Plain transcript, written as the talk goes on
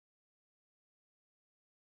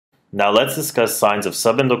Now let's discuss signs of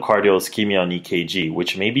subendocardial ischemia on EKG,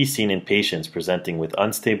 which may be seen in patients presenting with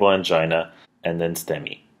unstable angina and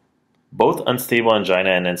NTSEMI. Both unstable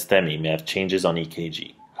angina and NTSEMI may have changes on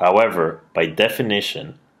EKG. However, by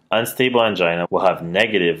definition, unstable angina will have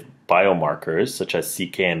negative biomarkers such as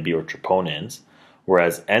CK-MB or troponins,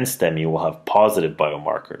 whereas NTSEMI will have positive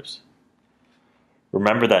biomarkers.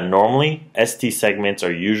 Remember that normally, ST segments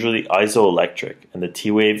are usually isoelectric and the T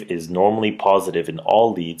wave is normally positive in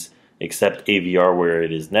all leads except AVR where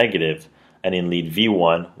it is negative, and in lead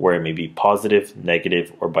V1 where it may be positive,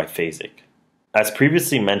 negative, or biphasic. As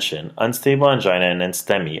previously mentioned, unstable angina and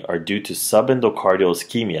NTSEMI are due to subendocardial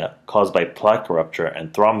ischemia caused by plaque rupture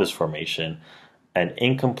and thrombus formation and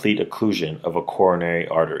incomplete occlusion of a coronary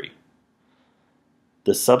artery.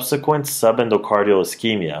 The subsequent subendocardial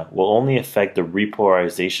ischemia will only affect the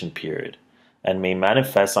repolarization period and may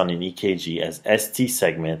manifest on an EKG as ST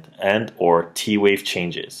segment and/or T wave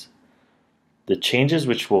changes. The changes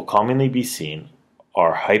which will commonly be seen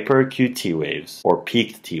are hyperacute T waves or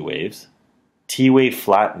peaked T waves, T wave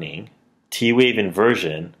flattening, T wave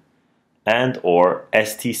inversion, and/or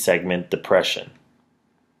ST segment depression.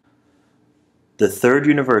 The third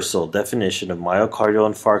universal definition of myocardial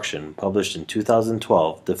infarction, published in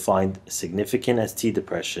 2012, defined significant ST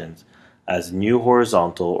depressions as new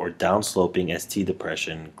horizontal or downsloping ST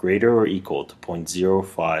depression greater or equal to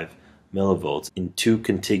 0.05 millivolts in two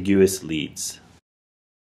contiguous leads.